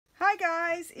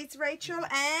guys, it's Rachel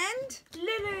and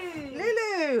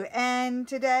Lulu. And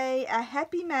today a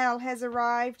happy mail has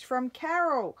arrived from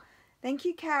Carol. Thank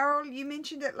you, Carol. You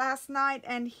mentioned it last night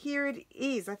and here it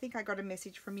is. I think I got a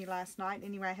message from you last night.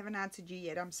 Anyway, I haven't answered you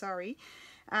yet. I'm sorry.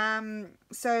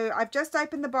 So I've just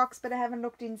opened the box but I haven't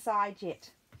looked inside yet.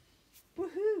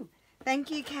 Woohoo! Thank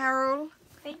you, Carol.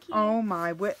 Thank you. Oh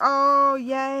my word. Oh,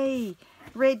 yay.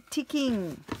 Red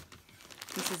ticking.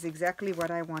 This is exactly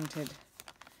what I wanted.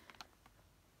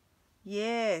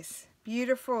 Yes,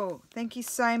 beautiful. Thank you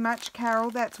so much, Carol.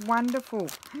 That's wonderful.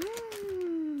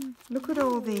 Look at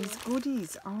all these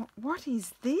goodies. Oh, what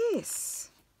is this?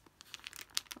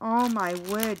 Oh my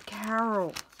word,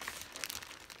 Carol.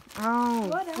 Oh,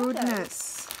 What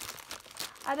goodness.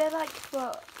 Are they like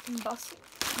for embossing?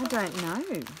 I don't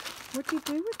know. What do you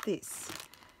do with this?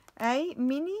 A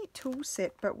mini tool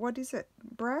set, but what is it?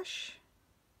 Brush?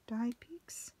 Die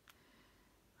picks?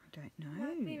 I don't know.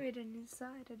 Might be written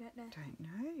inside. I don't know. Don't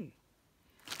know.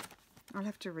 I'll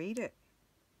have to read it.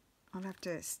 I'll have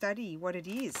to study what it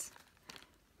is.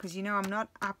 Because you know I'm not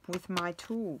up with my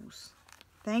tools.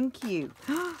 Thank you.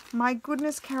 My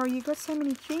goodness, Carol, you got so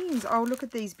many things. Oh, look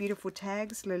at these beautiful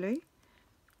tags, Lulu.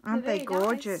 Aren't they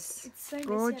gorgeous? Nice. It's so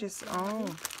gorgeous. messy.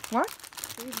 Oh, what?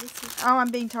 Really messy. Oh, I'm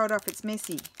being told off. It's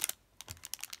messy.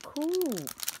 Cool.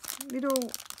 Little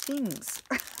things.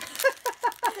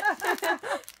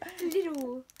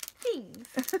 Little things.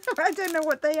 I don't know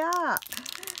what they are.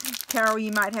 Carol,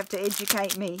 you might have to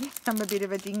educate me. I'm a bit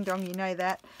of a ding-dong, you know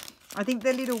that. I think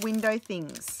they're little window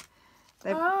things.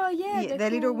 Oh, yeah. They're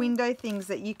cool. little window things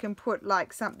that you can put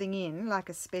like something in, like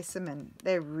a specimen.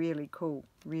 They're really cool.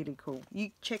 Really cool.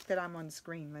 You check that I'm on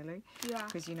screen, Lulu. Yeah.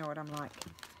 Because you know what I'm like.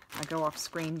 I go off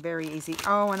screen very easy.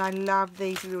 Oh, and I love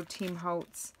these little Tim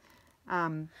Holtz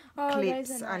clips.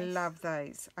 Those are I nice. love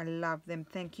those. I love them.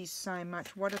 Thank you so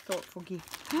much. What a thoughtful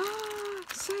gift.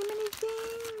 So many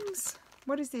things.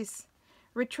 What is this?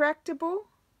 Retractable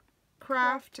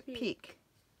craft pick.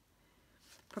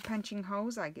 For punching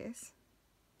holes, I guess.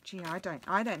 Gee, I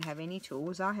don't have any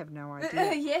tools. I have no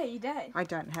idea. Yeah, you don't. I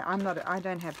don't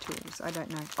have tools. I don't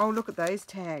know. Oh, look at those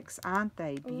tags. Aren't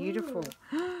they beautiful?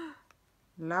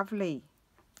 Lovely.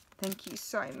 Thank you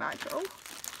so much.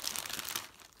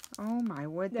 Oh my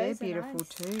word, Those they're are beautiful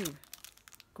nice. too.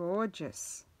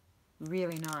 Gorgeous.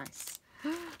 Really nice.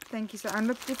 Thank you so. And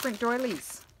look, different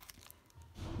doilies.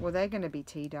 Well, they're going to be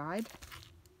tea dyed.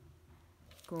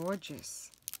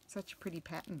 Gorgeous. Such a pretty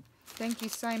pattern. Thank you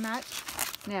so much.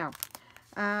 Now,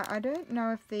 I don't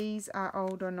know if these are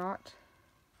old or not.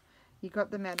 You got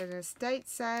them at an estate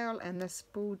sale and the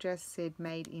spool just said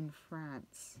made in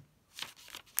France.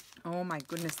 Oh my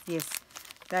goodness, yes.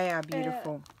 They are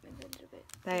beautiful.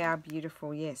 They are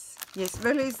beautiful, yes. Yes,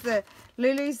 Lulu's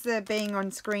the being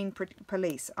on screen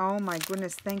police. Oh my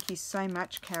goodness, thank you so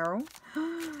much, Carol.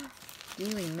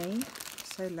 Dearie me,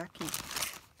 so lucky.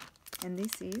 And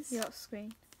this is You're off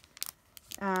screen.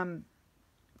 Pelon.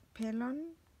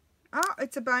 Oh,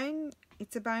 it's a bone.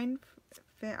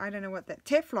 I don't know what that.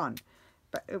 Teflon.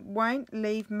 But it won't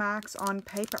leave marks on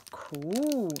paper.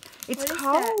 Cool. It's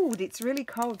cold. It's really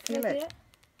cold. Feel it.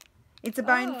 It's a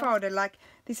bone folder. Like,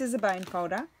 this is a bone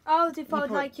folder. Oh, to fold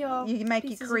like your You make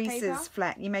your pieces of creases paper?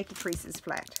 flat. You make your creases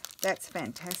flat. That's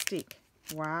fantastic.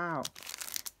 Wow.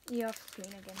 You're off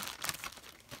screen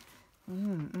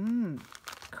again.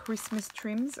 Christmas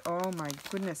trims. Oh my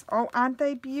goodness. Oh, aren't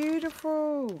they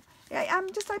beautiful? Yeah, I'm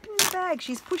just opening the bag.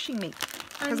 She's pushing me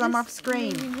because I'm off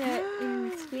screen.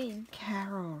 In screen.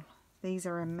 Carol, these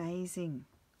are amazing.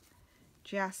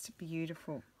 Just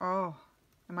beautiful. Oh,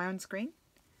 am I on screen?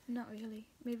 Not really.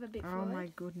 Move a bit Oh forward. my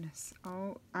goodness.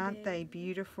 Oh, aren't they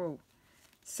beautiful?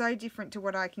 So different to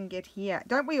what I can get here.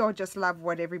 Don't we all just love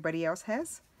what everybody else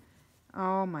has?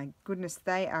 Oh my goodness,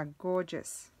 they are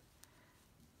gorgeous.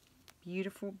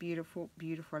 Beautiful, beautiful,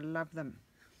 beautiful. I love them.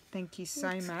 Thank you so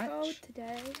It's much. cold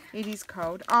today. It is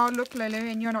cold. Oh, look, Lulu,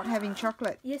 and you're not having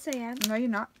chocolate. Yes, I am. No, you're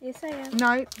not. Yes, I am.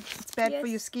 No, it's bad for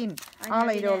your skin. I'll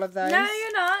eat all of those. No,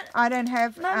 you're not. I don't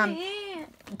have Mummy.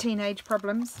 teenage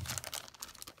problems.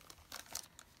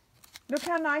 Look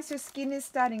how nice your skin is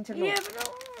starting to look. Yeah, but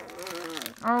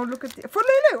Oh, look at this. For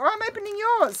Lulu, I'm opening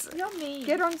yours. Yummy.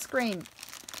 Get on screen.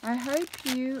 I hope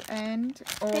you and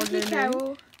Thank you, Lulu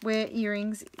Carol. wear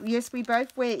earrings. Yes, we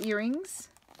both wear earrings.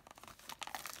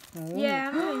 Ooh. Yeah,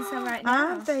 I'm doing some right now.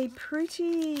 Aren't they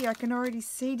pretty? I can already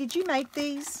see. Did you make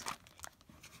these?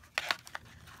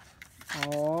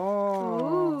 Oh.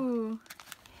 Ooh.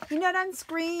 You're not on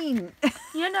screen.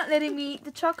 You're not letting me eat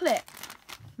the chocolate.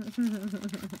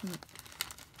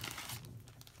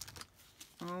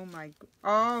 Oh my.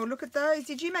 Oh, look at those.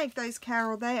 Did you make those,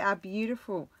 Carol? They are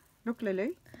beautiful. Look,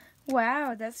 Lulu.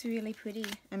 Wow, that's really pretty.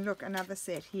 And look, another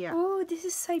set here. Oh, this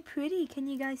is so pretty. Can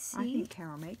you guys see? I think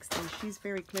Carol makes these. She's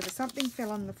very clever. Something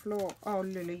fell on the floor. Oh,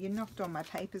 Lulu, you knocked all my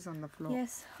papers on the floor.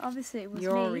 Yes, obviously it was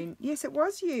You're me. in. Yes, it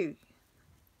was you.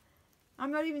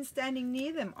 I'm not even standing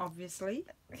near them, obviously.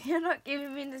 You're not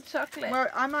giving me the chocolate. Well,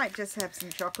 I might just have some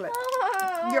chocolate.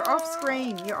 Oh. You're off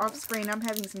screen. You're off screen. I'm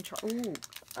having some chocolate. Ooh.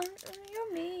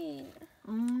 You're mean.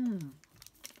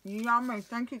 Yummy.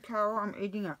 Thank you, Carol. I'm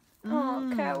eating it.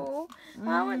 Oh, Carol.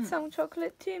 I want some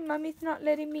chocolate too. Mummy's not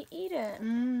letting me eat it.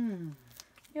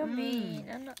 You're mean.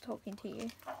 I'm not talking to you.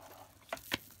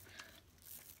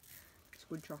 It's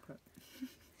good chocolate.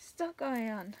 Stop going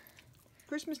on.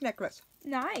 Christmas necklace.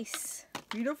 Nice.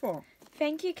 Beautiful.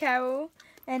 Thank you, Carol.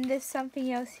 And there's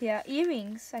something else here.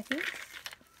 Earrings, I think.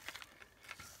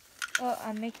 Oh,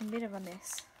 I'm making a bit of a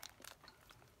mess.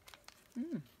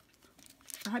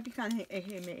 I hope you can't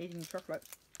hear me eating chocolate.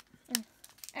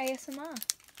 ASMR.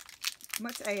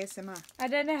 What's ASMR? I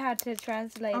don't know how to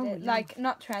translate it. Yeah. Like,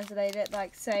 not translate it,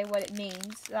 like say what it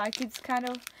means. Like, it's kind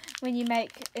of when you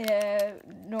make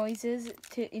noises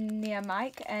in your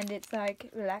mic and it's like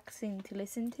relaxing to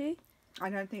listen to. I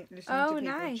don't think listening to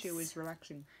people nice. chew is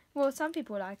relaxing. Well, some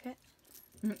people like it.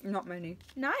 Not many.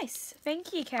 Nice.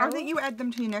 Thank you, Carol. I think you add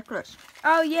them to your necklace.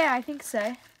 Oh, yeah, I think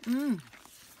so.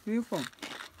 Beautiful.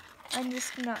 I'm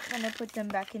just not going to put them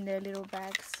back in their little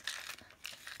bags.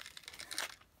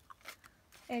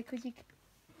 Could you...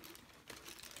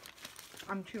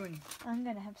 I'm chewing. I'm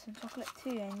going to have some chocolate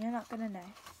too, and you're not going to know.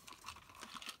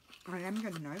 I am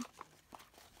going to know.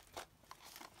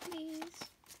 Please.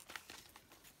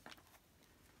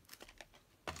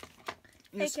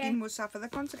 Your skin will suffer the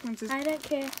consequences. I don't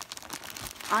care.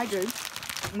 I do.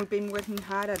 We've been working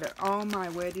hard at it. Oh my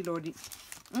wordy lordy.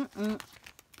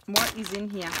 What is in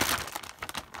here?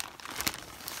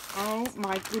 Oh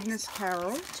my goodness,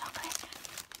 Carol. Chocolate.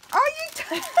 Oh, you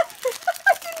I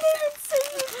didn't even see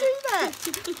you do that.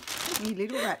 You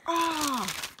little rat. Oh,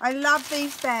 I love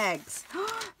these bags.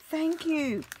 Thank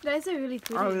you. Those are really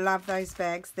pretty. I love those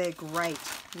bags. They're great.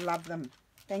 Love them.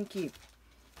 Thank you.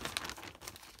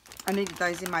 I needed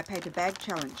those in my paper bag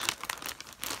challenge.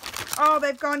 Oh,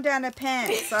 they've gone down her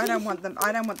pants. I don't want them.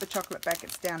 I don't want the chocolate back.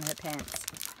 It's down her pants.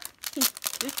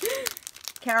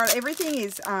 Carol, everything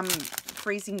is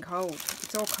freezing cold.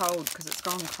 It's all cold because it's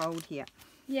gone cold here.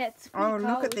 Yeah, it's pretty cold.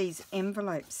 Look at these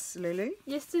envelopes, Lulu.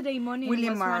 Yesterday morning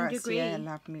William was Morris. 1 degree. Yeah, I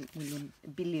love me.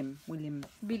 Billiam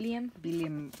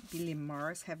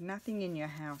Morris. Have nothing in your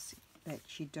house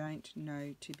that you don't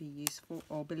know to be useful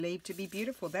or believe to be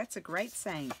beautiful. That's a great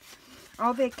saying.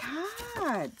 Oh, they're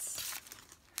cards.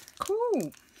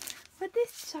 Cool. What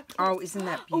this chocolate? Oh, isn't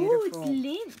that Oh, beautiful? it's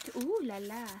lint. Ooh la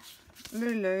la.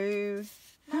 Lulu.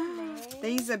 Lovely.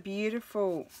 These are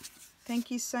beautiful. Thank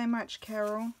you so much,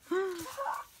 Carol.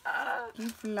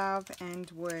 Give love and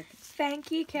work.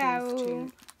 Thank you, These Carol.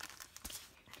 two.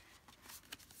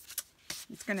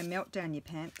 It's going to melt down your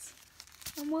pants.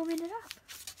 I'm warming it up.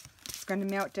 It's going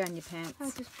to melt down your pants.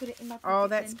 I'll just put it in my pocket. Oh,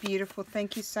 that's then. beautiful.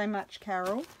 Thank you so much,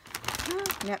 Carol.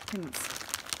 Napkins.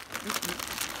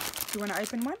 Do you want to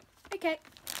open one? Okay.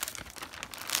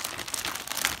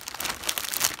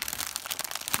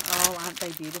 Oh, aren't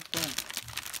they beautiful?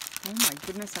 Oh my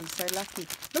goodness, I'm so lucky.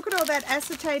 Look at all that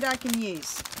acetate I can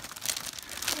use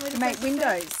What to is make that?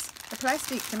 windows. The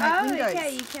plastic to make windows.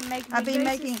 Okay, you can make I've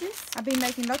windows been with this. I've been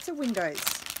making lots of windows.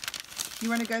 You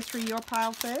want to go through your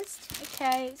pile first?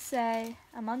 Okay, so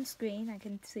I'm on screen, I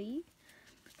can see.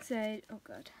 So, oh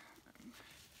god.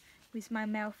 With my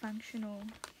malfunctional...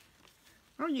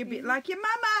 Oh, you're a bit like your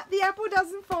mama. The apple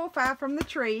doesn't fall far from the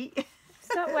tree.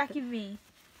 Stop whacking me.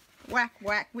 Whack,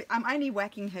 whack. I'm only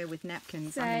whacking her with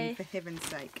napkins. I mean, So- for heaven's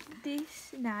sake.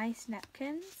 These nice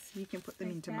napkins. You can put them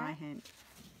Like into that. my hand.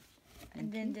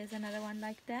 And then there's another one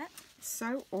like that.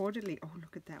 So orderly. Oh,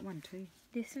 look at that one too.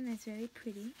 This one is very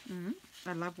pretty.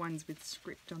 I love ones with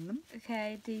script on them.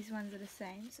 Okay, these ones are the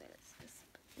same, so let's just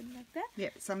put them like that. Yeah,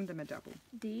 some of them are double.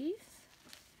 These.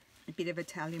 A bit of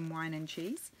Italian wine and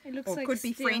cheese. It looks Or like could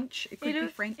be still, French. It could be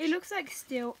French. It looks like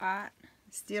still art,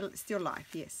 Still life,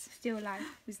 yes. still life.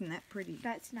 Isn't that pretty?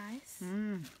 That's nice.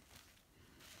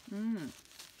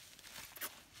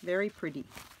 Very pretty.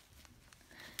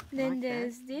 Then like that.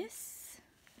 there's this.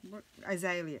 What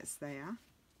azaleas they are.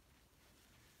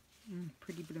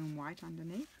 Pretty blue and white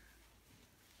underneath.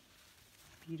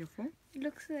 Beautiful. It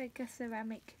looks like a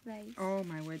ceramic vase. Oh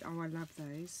my word. Oh, I love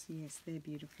those. Yes, they're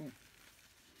beautiful.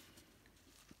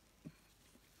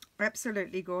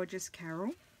 Absolutely gorgeous,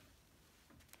 Carol.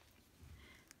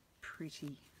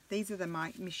 Pretty. These are the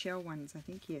Michelle ones, I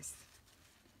think. Yes.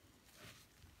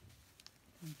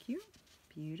 Thank you.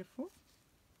 Beautiful.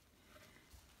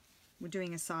 We're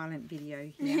doing a silent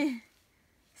video here.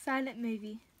 Silent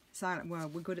movie. Silent. Well,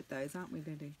 we're good at those, aren't we,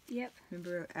 Lily? Yep.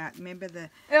 Remember the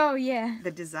Oh yeah.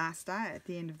 the disaster at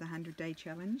the end of the 100-day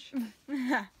challenge?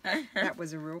 That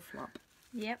was a real flop.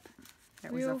 Yep.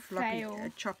 That was Real a floppy, fail. a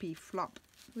choppy flop.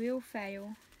 Real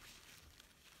fail.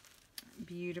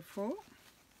 Beautiful.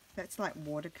 That's like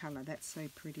watercolor. That's so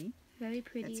pretty. Very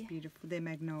pretty. That's beautiful. They're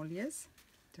magnolias.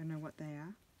 Don't know what they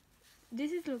are.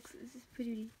 This is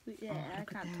pretty. Yeah, Oh, I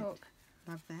look at can't that. talk.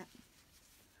 Love that.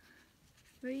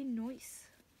 Very nice.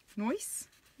 Nice.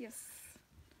 Yes.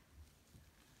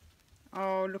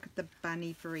 Oh, look at the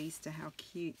bunny for Easter. How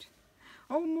cute.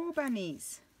 Oh, more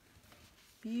bunnies.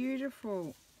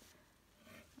 Beautiful.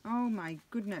 Oh my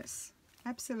goodness.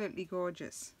 Absolutely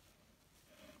gorgeous.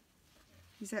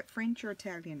 Is that French or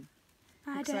Italian?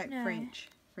 I Looks don't like know. French.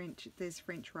 French. There's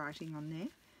French writing on there.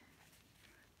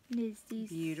 There's these.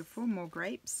 Beautiful. More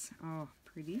grapes. Oh,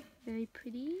 pretty. Very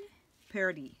pretty.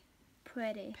 Parody.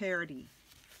 Pretty. Parody.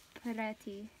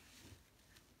 Pretty.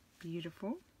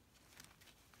 Beautiful.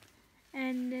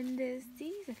 And then there's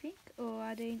these, I think. Or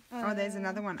I don't. Oh, there's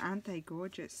another one. Aren't they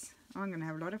gorgeous? Oh, I'm going to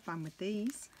have a lot of fun with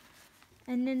these.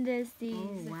 And then there's these.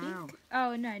 Oh, I wow. think.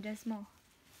 Oh no, there's more.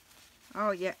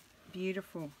 Oh, yeah.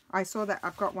 Beautiful. I saw that.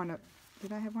 I've got one of...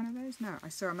 Did I have one of those? No, I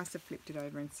saw. I must have flipped it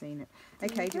over and seen it.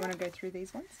 Okay, do you want to go through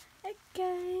these ones?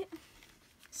 Okay.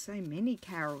 So many,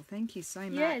 Carol. Thank you so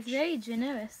much. Yeah, it's very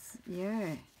generous.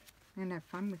 Yeah. I'm going to have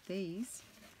fun with these.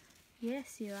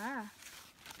 Yes, you are.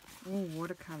 Oh,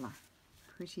 watercolour.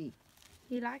 Pretty.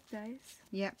 You like those?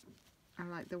 Yep. I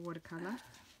like the watercolour.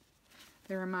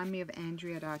 They remind me of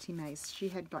Andrea at Artie Mace. She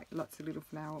had like lots of little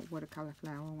watercolour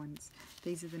flower ones.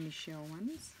 These are the Michelle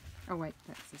ones. Oh wait,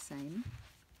 that's the same.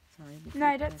 Sorry.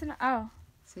 No, that's an. Oh.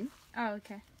 See? Oh,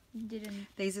 okay. You didn't.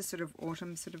 These are sort of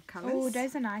autumn sort of colours. Oh,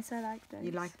 those are nice. I like those.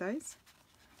 You like those?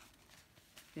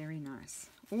 Very nice.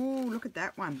 Oh, look at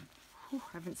that one. Whew,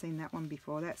 I haven't seen that one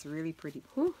before. That's really pretty.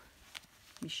 Whew.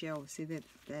 Michelle, see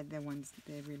they're ones,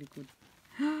 they're really good.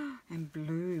 And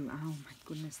blue. Oh my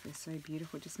goodness, they're so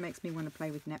beautiful. It just makes me want to play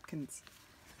with napkins.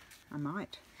 I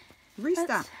might. Rooster.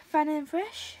 That's fun and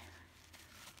fresh.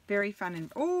 Very fun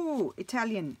and... Oh,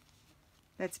 Italian.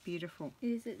 That's beautiful.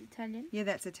 Is it Italian? Yeah,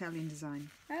 that's Italian design.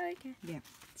 Oh, okay. Yeah,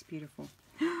 it's beautiful.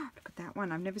 Look at that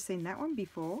one. I've never seen that one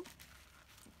before.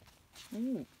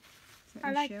 Oh, is that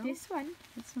I Michelle? like this one.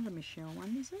 That's not a Michelle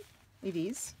one, is it? It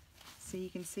is. So you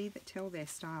can see that, tell their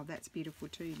style. That's beautiful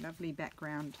too. Lovely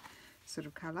background sort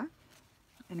of colour.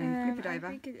 And then flip it over.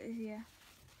 I think it is, yeah.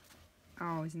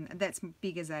 Oh, isn't that, that's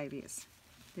big azaleas.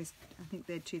 There's, I think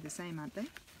they're two the same, aren't they?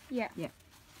 Yeah. Yeah.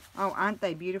 Oh, aren't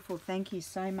they beautiful? Thank you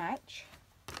so much.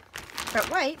 But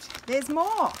wait, there's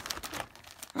more.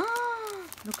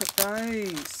 Look at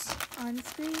those. On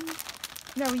screen.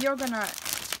 No, you're gonna...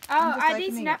 Oh, just are these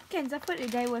opening it. napkins? I thought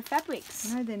they were fabrics.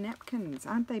 No, they're napkins.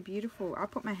 Aren't they beautiful? I'll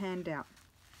put my hand out.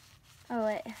 Oh,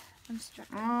 wait. I'm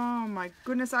struggling. Oh my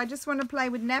goodness, I just want to play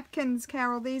with napkins,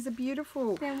 Carol. These are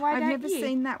beautiful. Then why I've don't never you?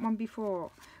 seen that one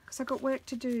before because I've got work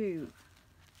to do.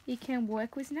 You can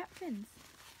work with napkins.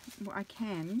 Well, I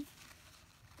can.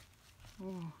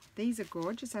 Oh, these are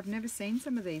gorgeous. I've never seen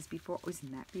some of these before. Oh,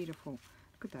 isn't that beautiful?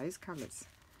 Look at those colours.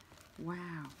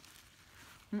 Wow.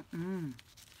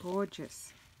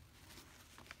 Gorgeous.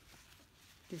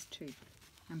 There's two.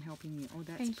 I'm helping you. Oh,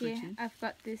 that's Thank pretty. you. I've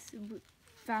got this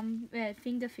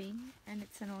finger thing and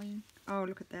it's annoying. Oh,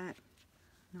 look at that.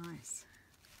 Nice.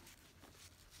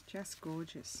 Just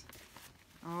gorgeous.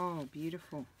 Oh,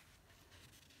 beautiful.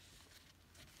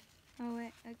 Oh,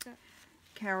 wait. I got...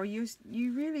 Carol, you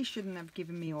really shouldn't have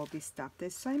given me all this stuff.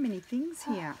 There's so many things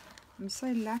here. I'm so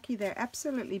lucky. They're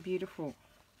absolutely beautiful.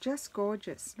 Just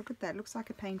gorgeous. Look at that. Looks like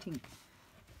a painting.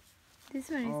 This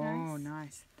one is nice. Oh,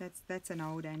 nice. That's an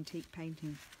old antique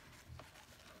painting.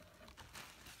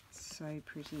 So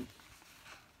pretty.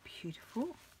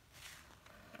 Beautiful.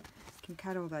 Can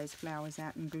cut all those flowers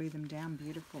out and glue them down.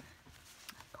 Beautiful.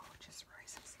 Gorgeous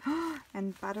roses.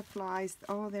 And butterflies.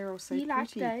 Oh, they're all so You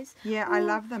like pretty. those? Yeah, I Ooh,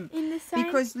 love them. In the same...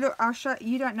 Because look, I'll show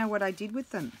you. Don't know what I did with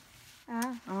them.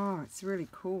 Ah. Oh, it's really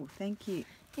cool. Thank you.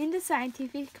 In the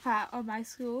scientific part of my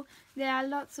school, there are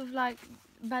lots of like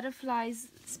butterflies.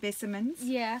 Specimens.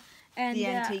 Yeah, and The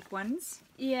antique ones.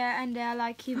 yeah, and they're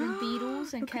like even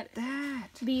beetles and Look at that.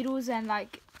 beetles and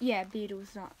like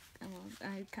beetles. Not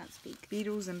I can't speak.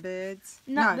 Beetles and birds.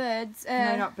 Not no. birds.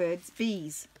 No, not birds.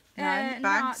 Bees. No, no,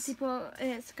 bugs. tipo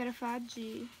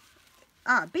scarafaggi.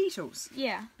 Ah, beetles.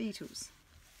 Yeah, Beetles.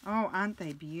 Oh, aren't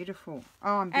they beautiful?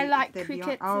 Oh, and like they're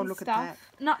crickets beyond. Oh, and look stuff. at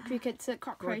that. Not crickets,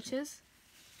 cockroaches.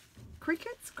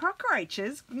 Crickets?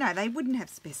 Cockroaches? No, they wouldn't have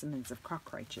specimens of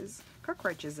cockroaches.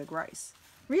 Cockroaches are gross.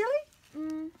 Really?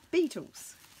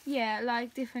 beetles. Yeah,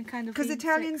 like different kind of Because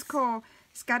Italians insects. call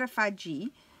scarafaggi,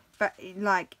 but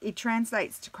like it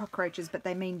translates to cockroaches, but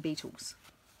they mean beetles.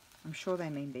 I'm sure they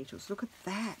mean beetles. Look at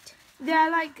that. There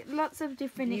are like lots of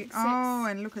different insects. Oh,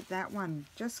 and look at that one.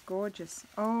 Just gorgeous.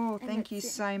 Oh, And thank you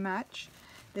that's it. so much.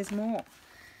 There's more.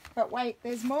 But wait,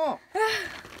 there's more.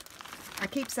 I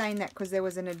keep saying that because there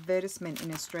was an advertisement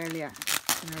in Australia.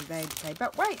 You know, they'd say,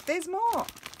 but wait, there's more.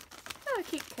 Have a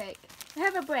Kit Cake.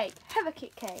 Have a break. Have a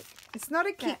Kit Cake. It's not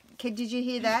a Kit. Did you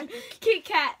hear that? Kit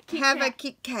Kat. Have a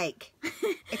Kit Cake.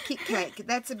 A Kit Cake.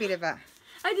 That's a bit of a...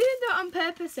 I didn't do it on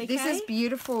purpose, okay? This is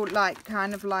beautiful, like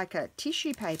kind of like a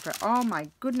tissue paper. Oh my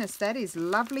goodness, that is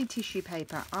lovely tissue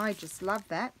paper. I just love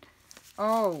that.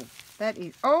 Oh, that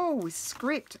is, oh,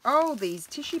 script. Oh, these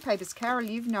tissue papers. Carol,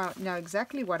 you know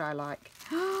exactly what I like.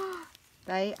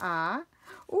 They are,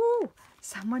 oh,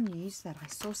 someone used that. I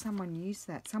saw someone use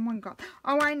that. Someone got,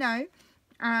 oh, I know.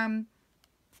 Oh,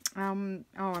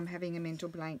 I'm having a mental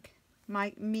blank.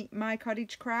 My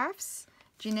Cottage Crafts,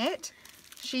 Jeanette.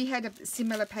 She had a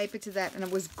similar paper to that, and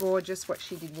it was gorgeous what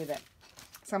she did with it.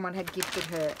 Someone had gifted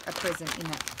her a present in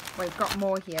it. We've got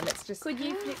more here. Let's just... Could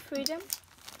you flip through them?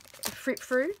 Flip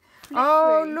through? Flip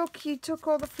Oh, through. look, you took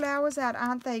all the flowers out.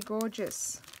 Aren't they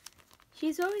gorgeous?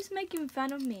 She's always making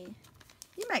fun of me.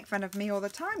 You make fun of me all the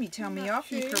time. You tell me Not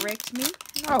off. You true. correct me.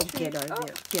 Not Oh, true. get over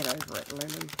it. Get over it,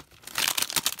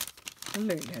 Lulu.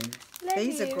 Lulu.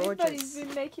 These are Everybody's gorgeous.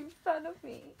 been making fun of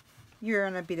me. You're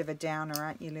on a bit of a downer,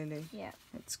 aren't you, Lulu? Yeah.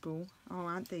 At school. Oh,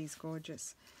 aren't these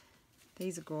gorgeous?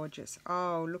 These are gorgeous.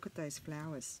 Oh, look at those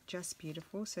flowers. Just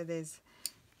beautiful. So there's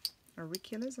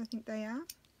auriculas, I think they are.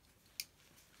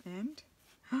 And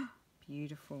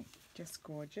beautiful. Just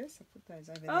gorgeous. I'll put those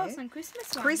over Oh, there. some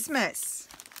Christmas ones. Christmas.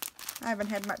 I haven't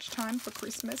had much time for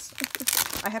Christmas.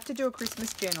 I have to do a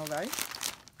Christmas journal, though.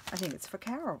 I think it's for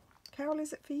Carol. Carol,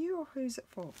 is it for you or who's it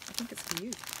for? I think it's for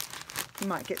you. You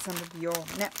might get some of your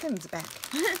napkins back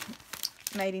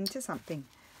made into something.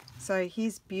 So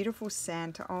here's beautiful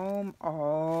Santa.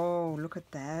 Oh, look at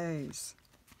those.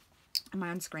 Am I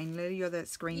on screen, Lily? You're the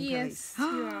screen Yes,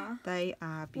 police. you are. They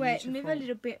are Wait, beautiful. move a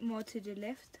little bit more to the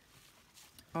left.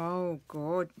 Oh,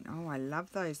 God. Oh, I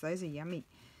love those. Those are yummy.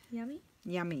 Yummy.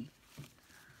 Yummy.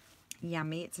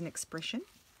 Yummy. It's an expression.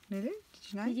 Lulu, did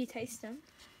you know? Did you taste them?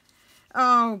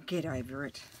 Oh, get over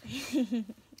it.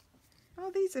 Oh,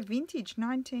 these are vintage.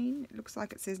 It looks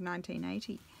like it says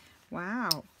 1980.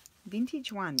 Wow.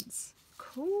 Vintage ones.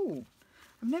 Cool.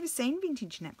 I've never seen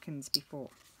vintage napkins before.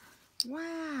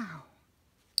 Wow.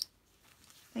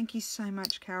 Thank you so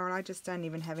much, Carol. I just don't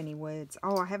even have any words.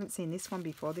 Oh, I haven't seen this one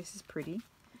before. This is pretty.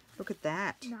 Look at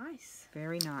that. Nice.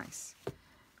 Very nice.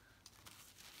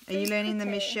 Are you learning the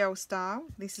Michelle style?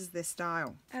 This is the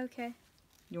style. Okay.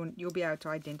 You'll be able to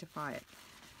identify it.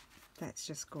 That's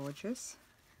just gorgeous.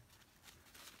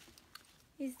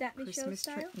 Is that Michelle's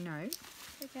style? No.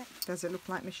 Okay. Does it look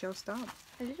like Michelle style?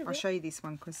 A little I'll bit. show you this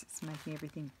one because it's making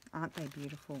everything. Aren't they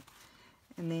beautiful?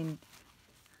 And then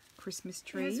Christmas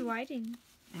tree There's whiting.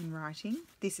 and writing.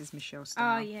 This is Michelle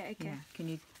style. Oh, yeah, okay. Yeah. Can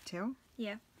you tell?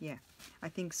 Yeah. Yeah. I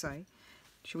think so.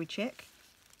 Should we check?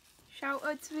 Oh,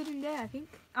 it's written there, I think.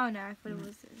 Oh, no, I thought it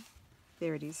was...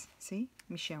 There it is. See?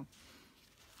 Michelle.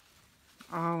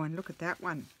 Oh, and look at that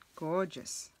one.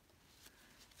 Gorgeous.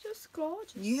 Just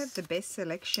gorgeous. You have the best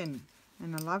selection.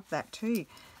 And I love that too.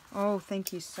 Oh,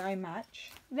 thank you so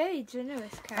much. Very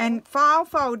generous, Carol. And file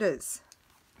folders.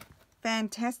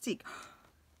 Fantastic.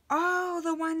 Oh,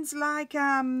 the ones like,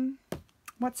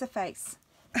 what's her face?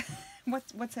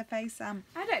 what's her face? I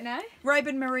don't know.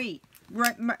 Robin Marie.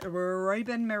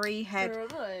 Robin Marie had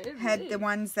the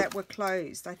ones that were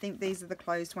closed. I think these are the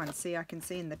closed ones. See, I can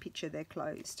see in the picture they're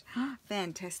closed.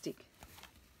 Fantastic.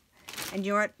 And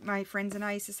you know what my friends and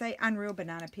I used to say? Unreal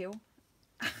banana peel.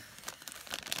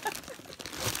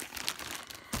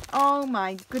 Oh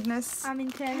my goodness. I'm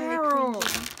internally Carol,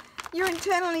 cringing. you're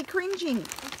internally cringing.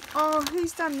 Oh,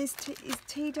 who's done this? Is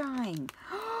tea dying?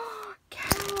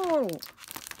 Carol,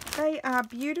 they are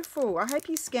beautiful. I hope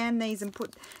you scan these and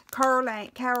put Caroline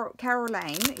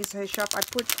is her shop. I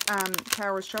put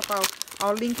Carol's shop.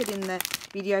 I'll link it in the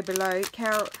video below.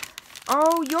 Carol,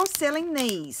 oh, you're selling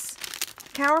these.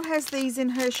 Carol has these in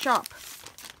her shop.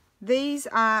 These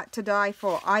are to die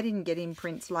for. I didn't get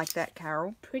imprints like that,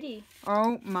 Carol. Pretty.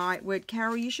 Oh my word,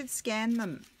 Carol, you should scan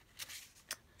them.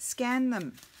 Scan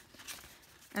them.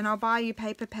 And I'll buy you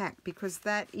paper pack because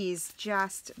that is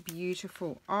just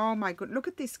beautiful. Oh my god, look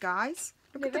at this, guys.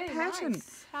 Look at the pattern.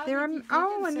 Nice. How They're did you do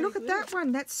oh, them and so look at that good?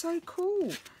 one. That's so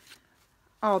cool.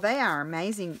 Oh, they are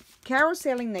amazing. Carol's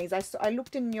selling these. I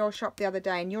looked in your shop the other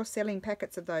day and you're selling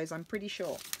packets of those, I'm pretty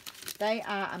sure. They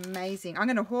are amazing. I'm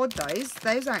going to hoard those.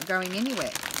 Those aren't going anywhere.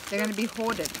 They're going to be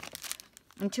hoarded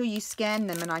until you scan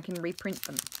them and I can reprint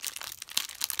them.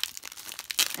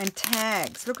 And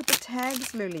tags. Look at the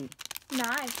tags, Lily.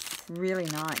 Nice. Really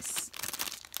nice.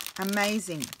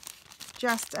 Amazing.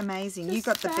 Just amazing. Just you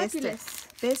got the fabulous.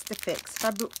 best effects.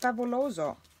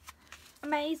 Fabuloso.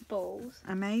 Amaze balls.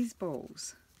 Amaze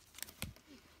balls.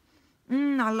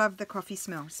 I love the coffee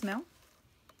smell. Smell?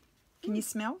 Can you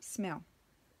smell? Smell.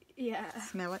 Yeah.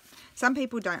 Smell it. Some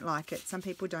people don't like it. Some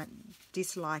people don't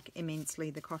dislike immensely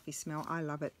the coffee smell. I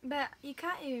love it. But you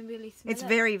can't even really smell it. It's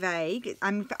very vague.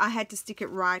 I had to stick it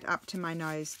right up to my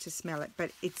nose to smell it,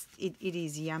 but it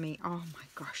is yummy. Oh my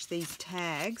gosh, these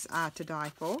tags are to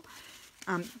die for.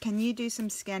 Can you do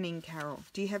some scanning, Carol?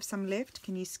 Do you have some left?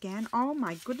 Can you scan? Oh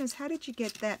my goodness, how did you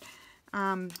get that?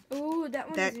 Oh, that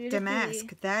one that is really damask.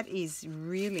 pretty. That is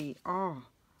really, oh,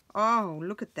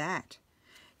 look at that.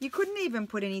 You couldn't even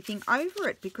put anything over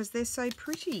it because they're so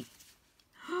pretty.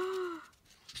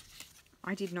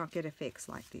 I did not get effects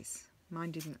like this. Mine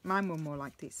didn't. Mine were more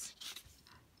like this.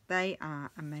 They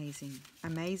are amazing.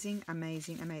 Amazing,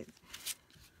 amazing, amazing.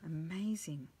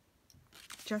 Amazing.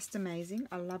 Just amazing.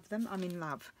 I love them. I'm in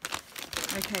love.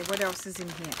 Okay, what else is in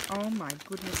here? Oh my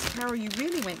goodness. Carol, you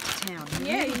really went to town.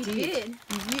 Yeah, really you did.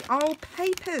 Oh,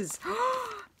 papers.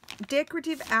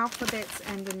 Decorative alphabets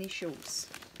and initials.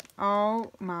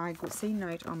 Oh my god. See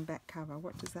note on back cover.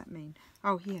 What does that mean?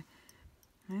 Oh, here.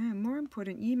 More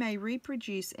important, you may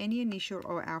reproduce any initial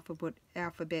or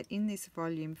alphabet in this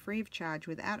volume free of charge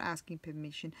without asking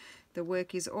permission. The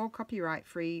work is all copyright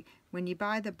free. When you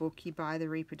buy the book, you buy the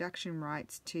reproduction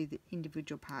rights to the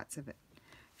individual parts of it.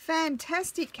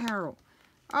 Fantastic, Carol.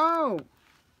 Oh,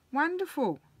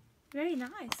 wonderful. Very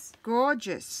nice.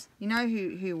 Gorgeous. You know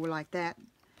who will like that?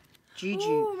 Juju.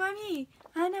 Oh, Mummy,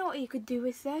 I know what you could do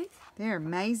with those. They're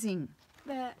amazing.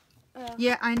 But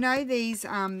yeah, I know these.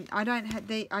 I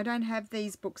don't have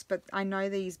these books, but I know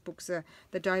these books are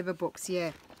the Dover books.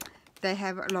 Yeah, they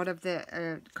have a lot of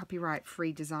the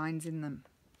copyright-free designs in them.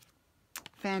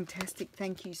 Fantastic!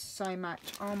 Thank you so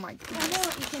much. Oh my goodness. I know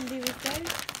what you can do with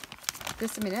those.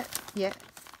 Just a minute. Yeah.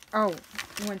 Oh,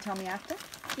 you want to tell me after?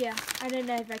 Yeah, I don't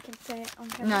know if I can say it on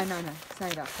camera. No. Say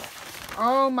it after.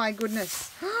 Oh my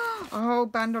goodness. A whole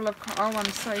bundle of... Oh, I'm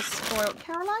so spoiled.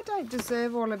 Carol, I don't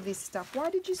deserve all of this stuff. Why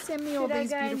did you send me all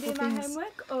these beautiful things? Should I go and do my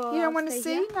homework? Or You don't want to stay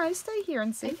see? here? No, stay here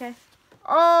and see. Okay.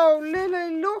 Oh,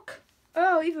 Lulu, look.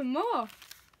 Oh, even more.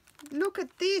 Look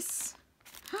at this.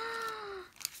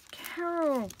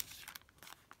 Carol.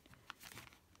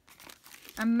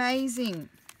 Amazing.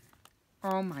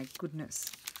 Oh my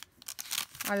goodness.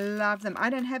 I love them. I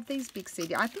don't have these big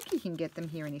CD. I think you can get them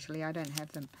here in Italy. I don't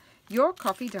have them. Your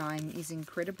coffee dyeing is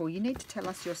incredible. You need to tell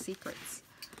us your secrets.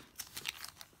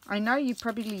 I know you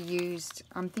probably used,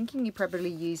 I'm thinking you probably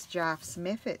used Jaff's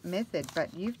method,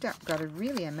 but you've got a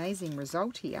really amazing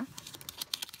result here.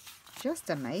 Just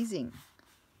amazing.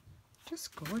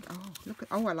 Just good. Oh, look at,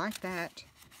 oh, I like that.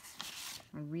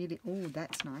 I really, oh,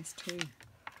 that's nice too.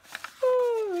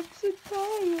 Oh, I'm so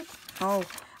tired. Oh,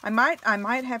 I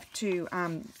might have to,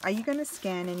 are you going to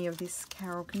scan any of this,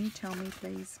 Carol? Can you tell me,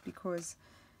 please? Because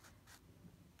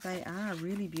they are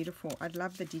really beautiful. I'd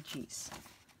love the digis.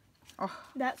 Oh,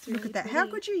 that's really look at that. pretty. How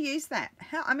could you use that?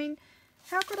 How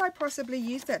could I possibly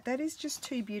use that? That is just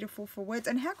too beautiful for words.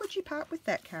 And how could you part with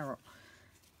that, Carol?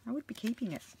 I would be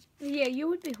keeping it. Yeah, you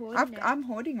would be hoarding it. I'm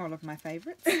hoarding all of my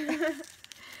favourites.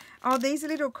 Oh, these are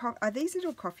little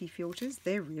coffee filters.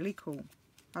 They're really cool.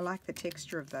 I like the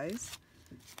texture of those.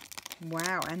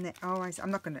 Wow, and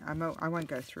I won't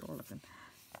go through all of them.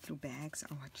 Little bags.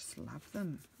 Oh, I just love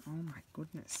them. Oh my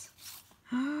goodness.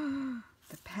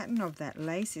 The pattern of that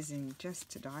lace is in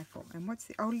just to die for. And what's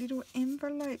the little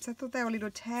envelopes? I thought they were little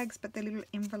tags, but they're little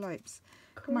envelopes.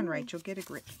 Cool. Come on, Rachel, get a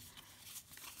grip.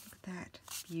 Look at that.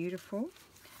 Beautiful.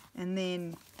 And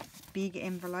then big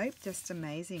envelope, just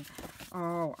amazing.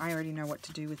 Oh, I already know what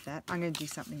to do with that. I'm going to do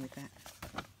something with that.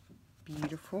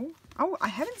 Beautiful. Oh, I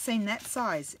haven't seen that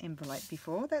size envelope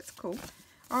before. That's cool.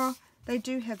 Oh, they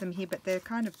do have them here, but they're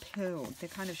kind of pearled. They're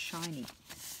kind of shiny.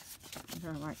 I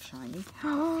don't like shiny.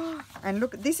 Oh, and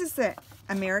look, this is the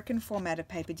American format of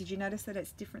paper. Did you notice that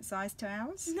it's different size to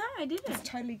ours? No, I didn't. It's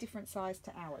totally different size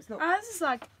to ours. Look, Ours is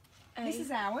like... this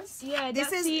is ours. Yeah, this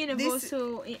that's is the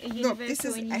universal look, this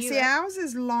is, in see, Europe. ours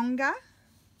is longer.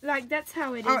 Like, that's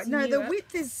how it is Oh, in no, the Europe.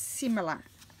 width is similar.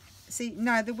 See,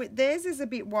 no, the width, theirs is a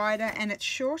bit wider and it's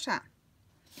shorter.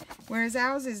 Whereas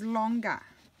ours is longer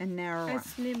and narrower. And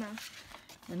slimmer.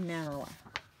 And narrower.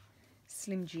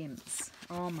 Slim Jims.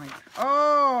 Oh my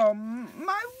word,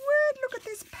 look at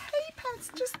this paper.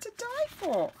 It's just to die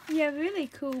for. Yeah, really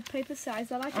cool paper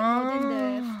size. I like it more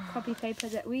than the copy paper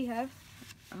that we have.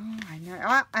 Oh, I know.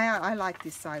 I like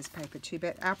this size paper too,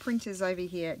 but our printers over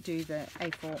here do the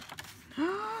A4.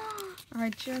 I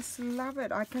just love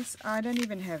it. I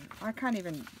can't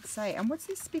even say. And what's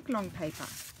this big long paper?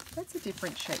 That's a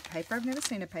different shape paper. I've never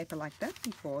seen a paper like that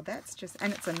before. That's just,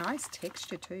 and it's a nice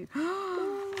texture too.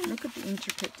 Look at the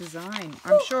intricate design.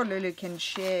 I'm sure Lulu can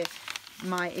share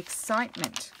my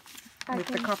excitement with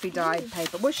the coffee dyed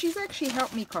paper. Well, she's actually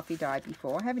helped me coffee dye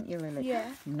before, haven't you, Lulu?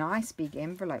 Yeah. Nice big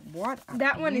envelope. What a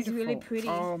That one is beautiful- really pretty.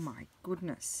 Oh my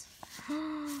goodness.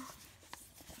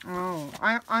 Oh,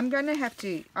 I'm going to have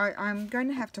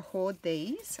to hoard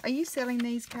these. Are you selling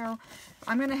these, Carol?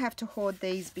 I'm going to have to hoard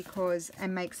these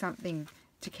and make something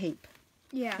to keep.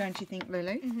 Yeah. Don't you think,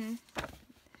 Lulu? Mhm.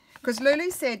 Because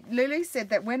Lulu said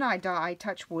that when I die,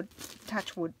 touch some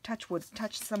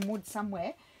wood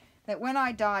somewhere, that when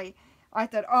I die, I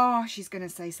thought, oh, she's going to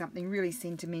say something really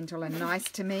sentimental and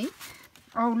nice to me.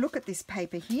 Oh, look at this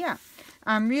paper here.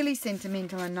 Really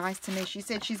sentimental and nice to me. She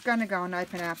said she's going to go and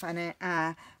open up an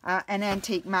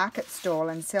antique market stall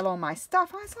and sell all my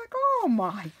stuff. I was like, oh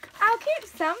my. I'll keep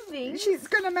something. She's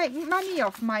going to make money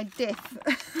off my death.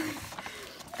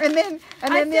 And then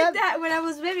I the did other, that when I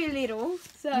was very little.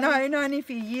 So no, only a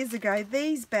few years ago.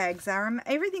 These bags are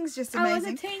everything's just amazing.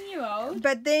 I was a 10-year-old.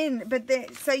 But then,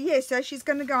 so she's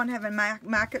going to go and have a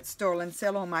market stall and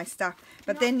sell all my stuff.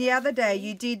 But then the other day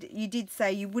you did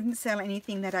say you wouldn't sell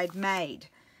anything that I'd made.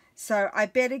 So I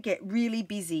better get really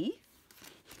busy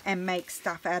and make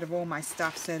stuff out of all my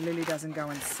stuff so Lily doesn't go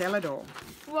and sell it all.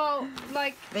 Well,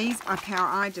 like These are Carol.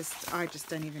 I just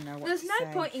don't even know what there's to no say.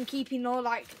 point in keeping all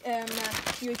like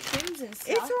your trims and stuff.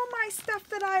 It's all my stuff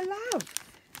that I love.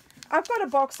 I've got a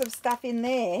box of stuff in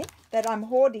there that I'm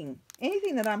hoarding.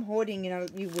 Anything that I'm hoarding,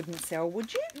 you wouldn't sell,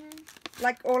 would you?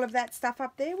 Like all of that stuff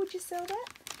up there, would you sell that?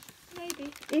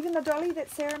 Maybe. Even the dolly that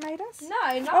Sarah made us?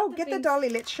 No, not Oh, the get the things- dolly.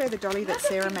 Let's show the dolly that not the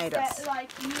Sarah things made that, us. like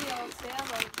you or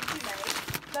Sarah you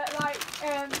made, but like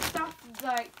stuff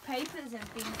like papers and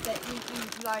things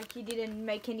that you didn't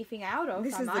make anything out of.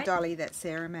 This is the dolly that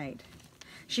Sarah made.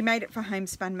 She made it for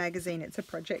Homespun magazine. It's a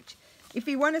project. If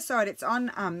you want to sew it, it's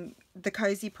on the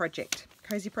Cozy Project.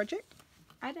 Cozy Project?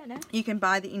 I don't know. You can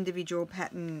buy the individual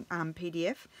pattern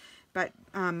PDF, but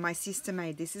my sister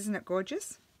made this. Isn't it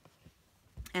gorgeous?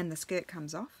 And the skirt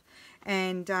comes off,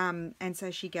 and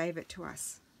so she gave it to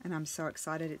us, and I'm so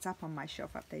excited. It's up on my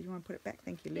shelf up there. You want to put it back?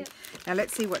 Thank you, Liz. Yep. Now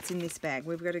let's see what's in this bag.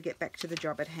 We've got to get back to the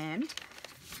job at hand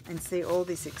and see all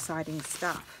this exciting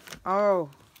stuff. Oh,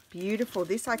 beautiful.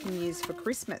 This I can use for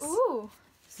Christmas. Ooh,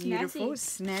 Beautiful,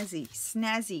 snazzy.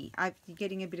 snazzy. I'm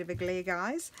getting a bit of a glare,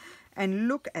 guys. And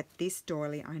look at this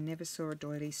doily. I never saw a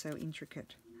doily so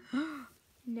intricate.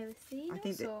 Never seen. I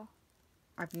think that- or?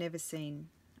 I've never seen.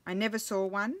 I never saw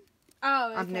one. Oh,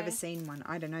 okay. I've never seen one.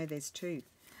 I don't know. There's two.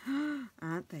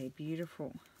 Aren't they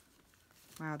beautiful?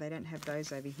 Wow, they don't have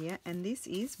those over here. And this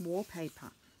is wallpaper.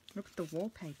 Look at the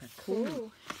wallpaper.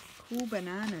 Cool. Cool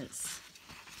bananas.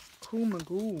 Cool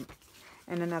magoo.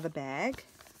 And another bag.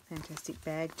 Fantastic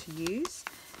bag to use.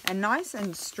 A nice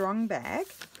and strong bag.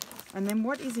 And then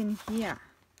what is in here?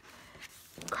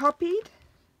 Copied,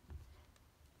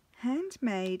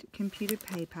 handmade computer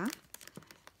paper,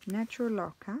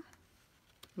 natural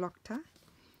locter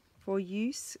for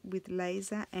use with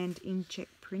laser and inkjet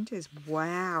printers.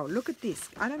 Wow, look at this.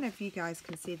 I don't know if you guys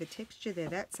can see the texture there.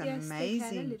 That's Yes, amazing. they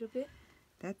can a little bit.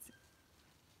 That's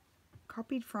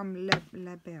copied from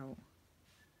label.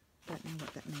 Don't know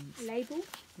what that means. Label.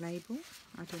 Label?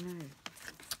 I don't know.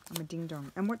 I'm a ding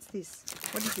dong. And what's this?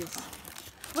 What is this?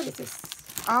 What is this?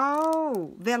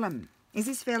 Oh, vellum. Is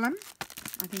this vellum?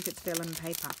 I think it's vellum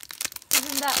paper.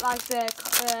 Isn't that like the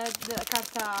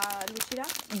carta lucida?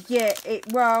 Yeah.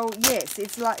 Yes.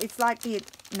 It's like the.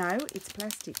 No, it's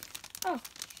plastic. Oh.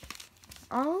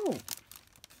 Oh.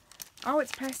 Oh,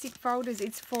 it's plastic folders.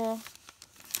 It's for.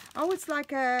 Oh, it's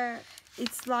like a. You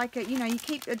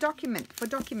keep a document for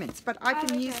documents, but I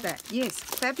can use that. Yes,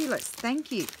 fabulous.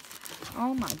 Thank you.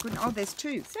 Oh my goodness. Oh, there's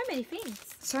two. So many things.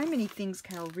 So many things,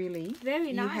 Cal, really.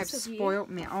 Very nice You have of you. spoilt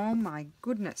me. Oh my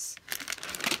goodness.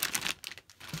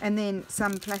 And then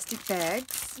some plastic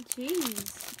bags.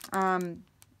 Jeez.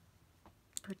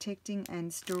 Protecting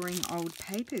and storing old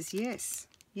papers. Yes.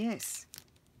 Yes.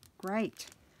 Great.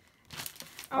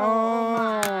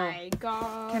 Oh my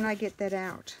god. Can I get that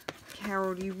out?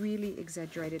 Carol, you really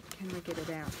exaggerated. Can I get it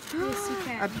out? Yes, you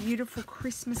can. A beautiful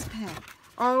Christmas pack.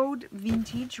 Old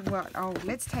vintage. What? Oh,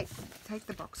 let's take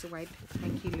the box away.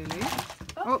 Thank you, Lulu.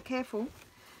 Oh, careful.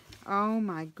 Oh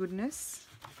my goodness.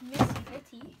 Miss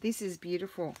Betty. This is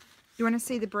beautiful. You want to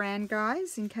see the brand,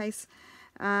 guys, in case...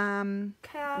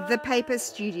 the Paper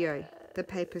Studio. The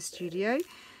Paper Studio.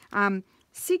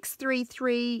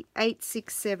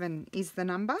 633867 is the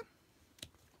number.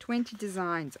 20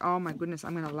 designs. Oh my goodness,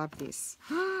 I'm going to love this.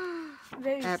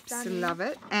 Very Absolutely stunning. love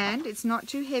it. And it's not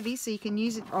too heavy, so you can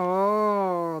use it.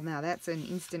 Oh, now that's an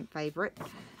instant favorite.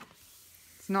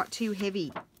 It's not too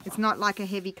heavy. It's not like a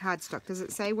heavy cardstock. Does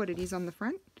it say what it is on the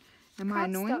front? Am I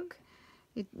annoying?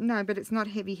 No, but it's not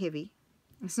heavy.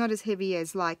 It's not as heavy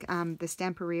as like the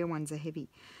Stamperia ones are heavy.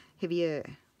 Heavier.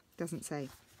 Doesn't say.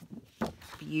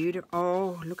 Beautiful.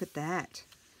 Oh, look at that.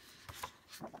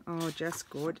 Oh, just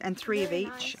good. And 3 of Very each.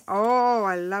 nice. Oh,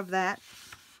 I love that.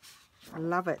 I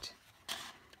love it.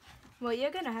 Well,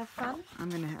 you're going to have fun. I'm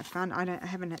going to have fun. I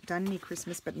haven't done any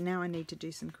Christmas, but now I need to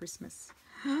do some Christmas.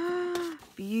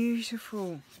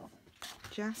 Beautiful.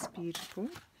 Just beautiful.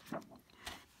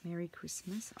 Merry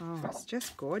Christmas. Oh, it's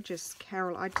just gorgeous,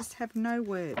 Carol. I just have no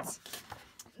words.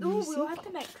 Oh, we'll have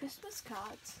to make Christmas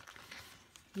cards.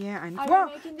 Yeah, I know. Are we Well,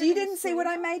 making them you in didn't see what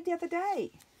I silver? made the other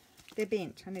day. They're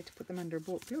bent. I need to put them under a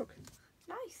book. Look.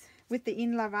 Nice. With the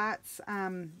In Love Arts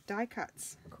die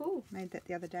cuts. Cool. Made that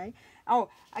the other day. Oh,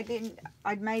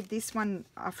 I'd made this one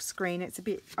off screen. It's a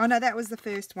bit... Oh, no, that was the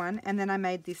first one. And then I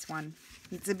made this one.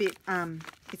 It's a bit...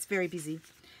 it's very busy.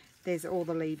 There's all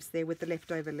the leaves there with the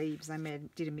leftover leaves. I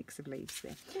did a mix of leaves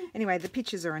there. Anyway, the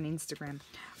pictures are on Instagram.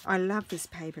 I love this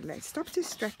paper. Stop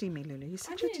distracting me, Lulu. You're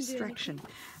such a distraction.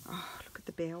 Oh, look at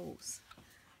the bells.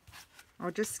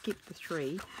 I'll just skip the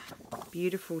 3.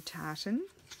 Beautiful tartan.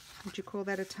 Would you call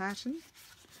that a tartan?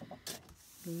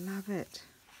 Love it.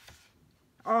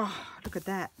 Oh, look at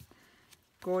that.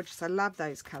 Gorgeous. I love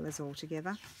those colours all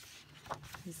together.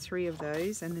 There's 3 of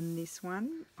those. And then this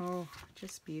one. Oh,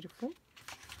 just beautiful.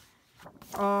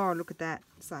 Oh, look at that.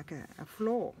 It's like a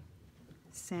floor.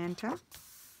 Santa.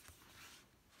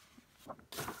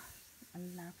 I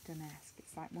love damask.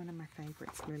 It's like one of my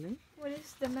favourites, Lily. What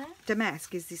is the map?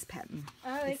 Damask is this pattern.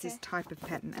 Oh, okay. It's this type of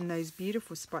pattern. And those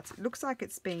beautiful spots. It looks like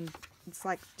it's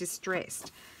like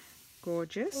distressed.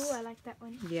 Gorgeous. Oh, I like that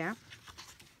one. Yeah.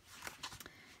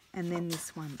 And then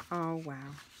this one. Oh,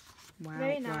 wow. Wow,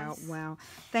 Very wow, nice. wow.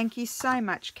 Thank you so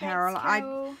much, Carol. Thanks,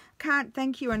 Carol. I can't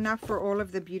thank you enough for all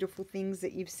of the beautiful things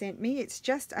that you've sent me. It's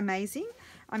just amazing.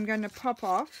 I'm going to pop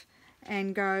off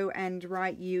and go and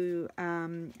write you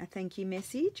a thank you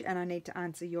message, and I need to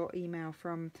answer your email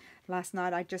from last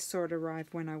night. I just saw it arrive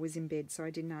when I was in bed, so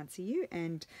I didn't answer you,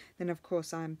 and then of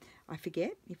course I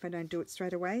forget if I don't do it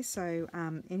straight away. So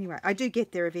anyway, I do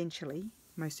get there eventually.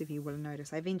 Most of you will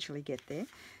notice I eventually get there,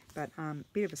 but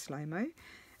bit of a slow-mo.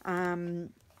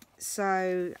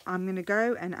 So I'm going to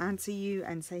go and answer you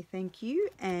and say thank you,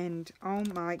 and oh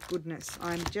my goodness,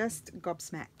 I'm just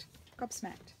gobsmacked.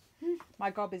 My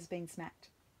gob is being smacked.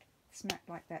 Smacked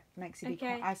like that. Makes you be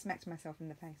quiet. I smacked myself in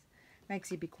the face.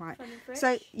 Makes you be quiet.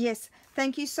 So, yes,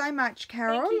 thank you so much,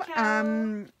 Carol. Thank you,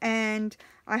 Carol. And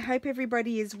I hope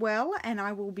everybody is well, and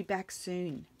I will be back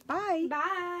soon. Bye.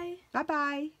 Bye.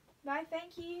 Bye-bye. Bye,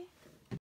 thank you.